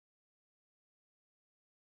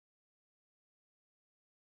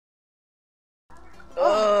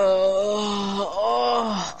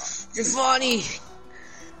Jovanny,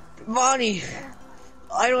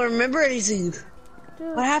 I don't remember anything.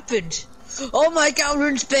 Dude. What happened? Oh my god, we're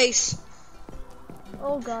in space.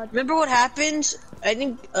 Oh god. Remember what happened? I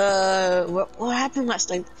think, what happened last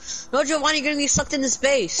time? No, Jovanny, you're gonna be sucked into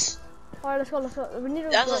space. Alright, let's go. We need to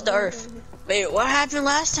That's go. just the Earth. Wait, what happened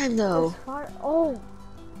last time though? Oh,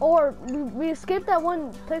 or we escaped that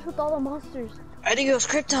one place with all the monsters. I think it was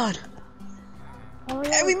Krypton. Oh,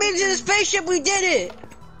 yeah, Hey, we made it to the spaceship, we did it!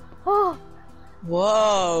 Oh.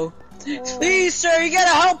 Whoa. Please, sir, you gotta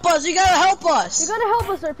help us, you gotta help us! You gotta help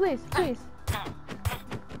us, sir, please.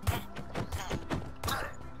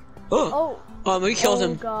 Oh, we killed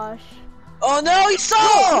him. Oh gosh. Oh no, he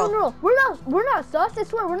saw! No, we're not sus, I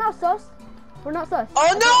swear, we're not sus. We're not sus.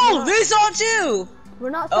 Oh no, they saw too!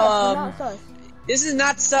 We're not sus, This is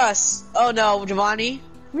not sus. Oh no, Jovanny.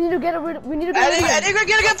 We need to get it, I think we're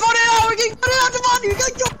gonna get voted out! We're getting voted out, Jovanny! We're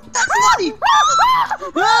gonna kill Jovanny!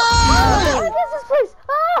 What is this place?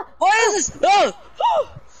 What is this?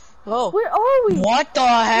 Oh. Where are we? What the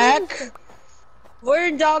heck? We're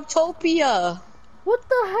in Dogtopia. What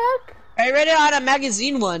the heck? I read it on a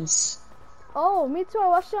magazine once. Oh, me too. I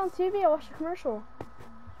watched it on TV. I watched a commercial.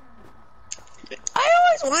 I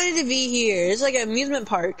always wanted to be here. It's like an amusement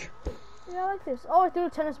park. Yeah, I like this. Oh, I threw a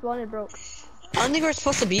tennis ball and it broke. I don't think we're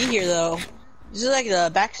supposed to be here though. This is like the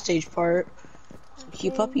backstage part. Some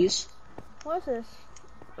cute puppies. What is this?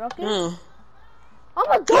 Rocket? Oh. I'm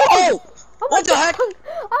a dog! Oh! What the heck? I'm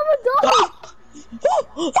a dog!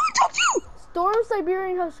 Oh, I told you! Storm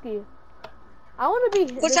Siberian Husky. I want to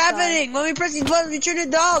be. What's happening? When we press these buttons, we turn to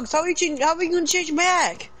dogs. How are we gonna change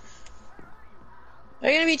back? Are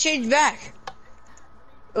you gonna be changed back?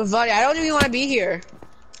 Oh, buddy, I don't even want to be here.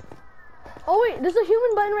 Oh wait, there's a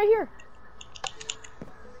human button right here.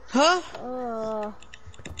 Huh?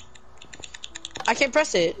 I can't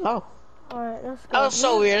press it. Oh. Alright, let's go. That was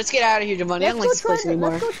so weird. Let's get out of here, Jovanny. I don't like this place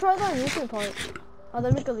anymore. Let's go try the amusement park. Oh,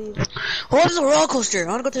 then we can leave. What is the roller coaster? I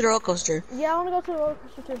want to go to the roller coaster. Yeah, I want to go to the roller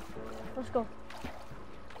coaster too. Let's go.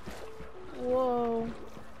 Whoa.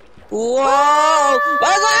 Whoa!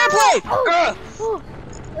 Where's the airplane? Oh.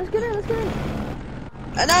 Let's get in.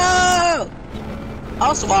 No!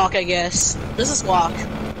 I'll just walk, I guess. Let's just walk.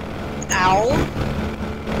 Ow.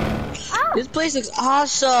 This place looks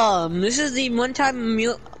awesome. This is the one-time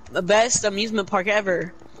best amusement park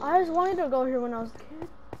ever. I just wanted to go here when I was a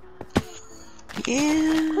kid.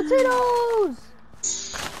 Yeah. Potatoes!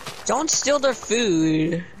 Don't steal their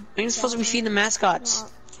food. I'm supposed to be feeding the mascots.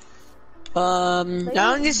 I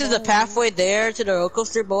think this is the pathway there to the roller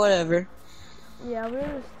coaster, but whatever. Yeah,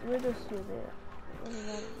 we're just here.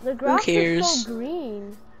 The grass is so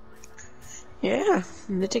green. Yeah,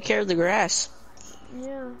 they take care of the grass.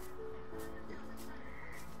 Yeah.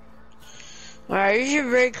 Alright, you're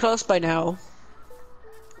very close by now.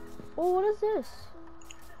 Oh, what is this?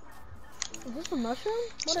 Is this a mushroom?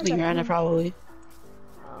 Something random, probably.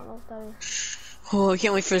 I don't know what that is. Oh, I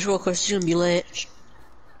can't wait for this roller coaster. It's gonna be lit.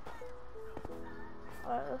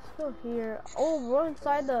 Alright, let's go here. Oh, we're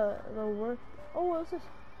inside the work. Oh, what is this?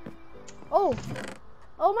 Oh,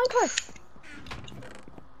 my car.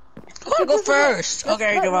 Oh, go first.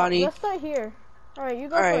 Okay, Jovanny. Let's start here. Alright, you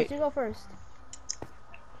go first. You go first.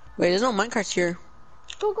 Wait, there's no minecarts here.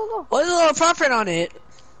 Go. What's the little profit on it?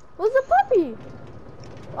 What's the puppy?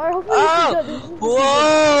 Alright, hopefully this is good.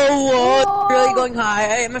 Whoa! Really going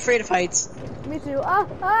high. I'm afraid of heights. Me too. Look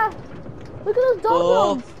at those dog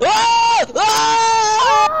bones.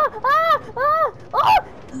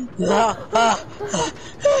 No,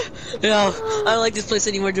 I don't like this place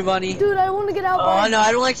anymore, Jovanny. Dude, I want to get out. Oh no,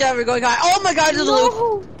 I don't like that. We're going high. Oh my god, there's a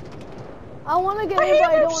loop. I want to get in, but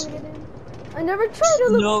I don't want to get in. I never tried to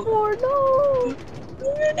look before. No.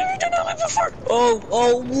 I've never done that before.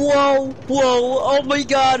 Whoa. Oh my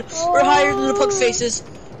god. We're higher than the pug faces.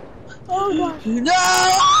 Oh gosh. No! No!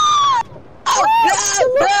 Oh,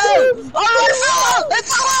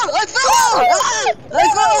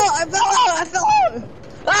 I fell out!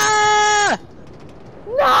 Ah!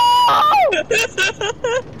 No!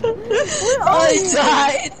 I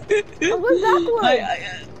died! I'm going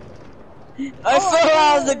backwards. I fell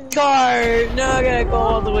out of the car. Now I gotta go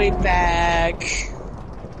all the way back.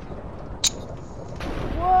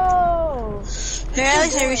 Whoa! Hey, at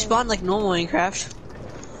least I respawned like normal Minecraft.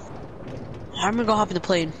 I'm gonna go hop in the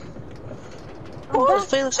plane. This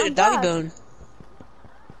plane looks like a doggy bone.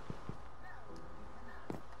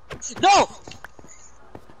 No!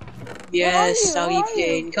 Yes, doggy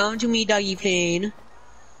plane. Come to me, doggy plane.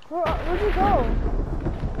 Where'd you go?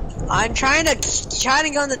 I'm trying to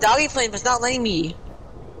go in the doggy plane, but it's not letting me.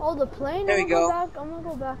 Oh, the plane? There we go. I'm gonna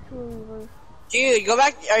go back to where we were. Dude, go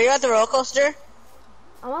back. Are you at the roller coaster?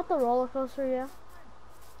 I'm at the roller coaster, yeah.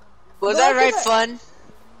 Was that right fun?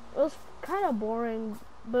 It was kind of boring,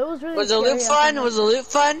 but it was really Was the scary. loop fun? Was the loop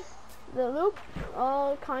fun? The loop?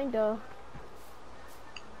 Kinda.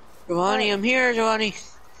 Jovanny, I'm here, Jovanny.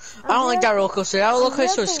 I don't like that roller coaster. That roller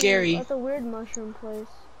coaster was scary. At the weird mushroom place.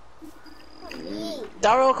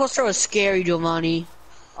 That roller coaster was scary, Jovanny.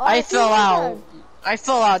 Oh, I fell out. I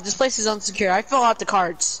fell out. This place is unsecure. I fell out the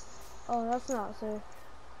carts. Oh, that's not safe.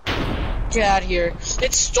 Get out of here.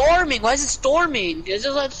 It's storming. Why is it storming? This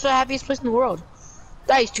is the happiest place in the world.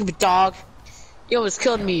 Die, you stupid dog. You almost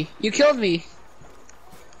killed me. You killed me.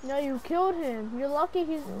 No, you killed him. You're lucky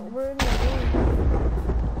we're in the game.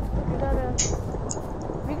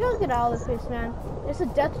 We gotta get out of this place, man. It's a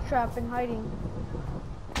death trap and hiding.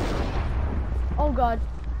 Oh god.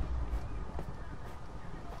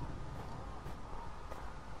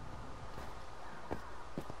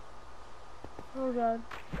 Oh god.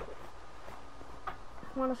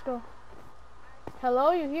 Come on, let's go.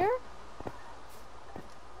 Hello, you here?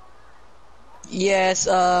 Yes,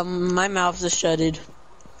 my mouth is shutted.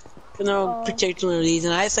 For no particular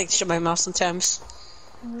reason. I just like to shut my mouth sometimes.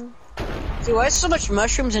 Dude, why is so much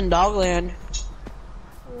mushrooms in Dogland?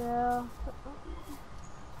 Yeah.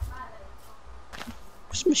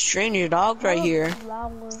 Some stranger dogs right here.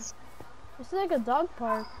 Flower. It's like a dog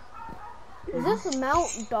park. Is this Mount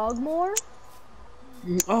Dogmore?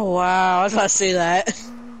 Oh wow, I was about to say that.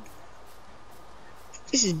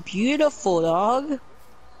 This is beautiful, dog.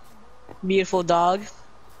 Beautiful dog.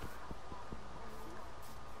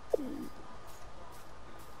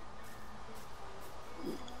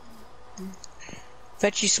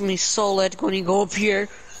 Bet you somebody's so lit when you go up here.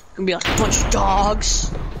 Gonna be like a bunch of dogs.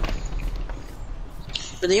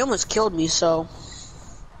 But they almost killed me, so.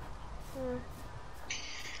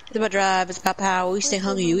 It's about drive, it's about power. We stay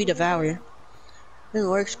hungry, we devour. It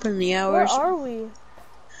works, put in the hours. Where are we?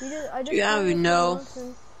 I don't even know.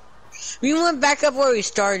 We went back up where we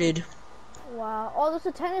started. Wow. Oh, there's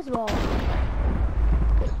a tennis ball.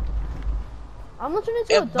 I'm gonna turn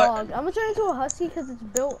into a dog. I'm gonna turn into a husky because it's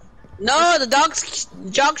built. No, the dogs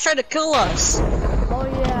tried to kill us. Oh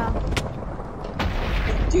yeah.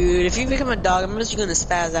 Dude, if you become a dog, I'm just gonna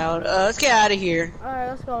spaz out. Let's get out of here. Alright,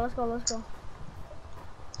 let's go.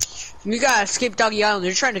 We gotta escape Doggy Island.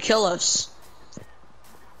 They're trying to kill us.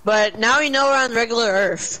 But now we know we're on regular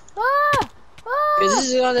Earth. Ah! This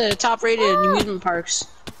is one of the top-rated amusement parks.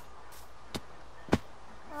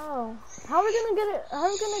 Oh, how are we gonna get it? How are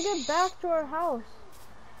we gonna get back to our house?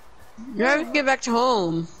 You're never gonna get back to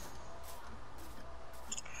home.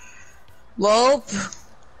 Well,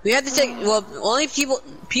 we have to take. Well, only people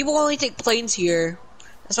only take planes here.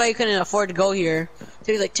 That's why you couldn't afford to go here. It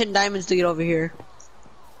takes like 10 diamonds to get over here.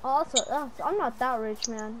 Oh, I'm not that rich,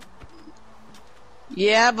 man.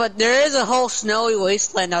 Yeah, but there is a whole snowy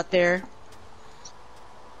wasteland out there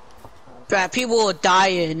that people will die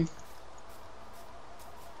in.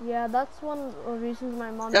 Yeah, that's one of the reasons my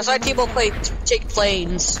mom. That's why people take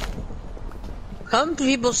planes. Some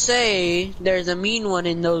people say there's a mean one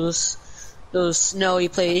in those snowy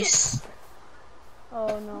places.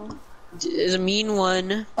 Oh no. There's a mean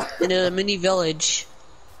one in a mini village.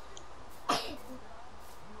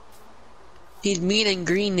 He's mean and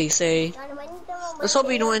green, they say. Let's hope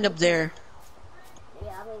we don't end up there.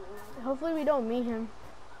 Hopefully we don't meet him.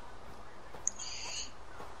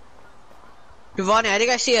 Jovanny, I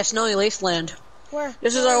think I see a snowy wasteland. Where?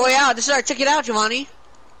 This is our way out. This is our ticket out, Jovanny.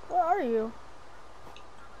 Where are you?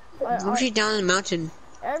 I'm usually down in the mountain.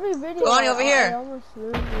 Every video. Jovanny, over here. I almost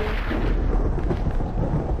lose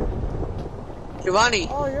you. Jovanny.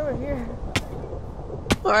 Oh, you're over here.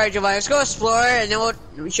 Alright, Jovanny, let's go explore, and then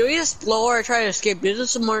should we explore or try to escape? This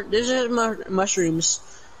is more mushrooms.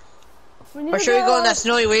 Or should we go in that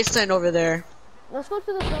snowy wasteland over there? Let's go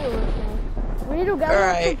to the snowy wasteland. We need to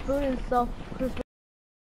gather some food and stuff, because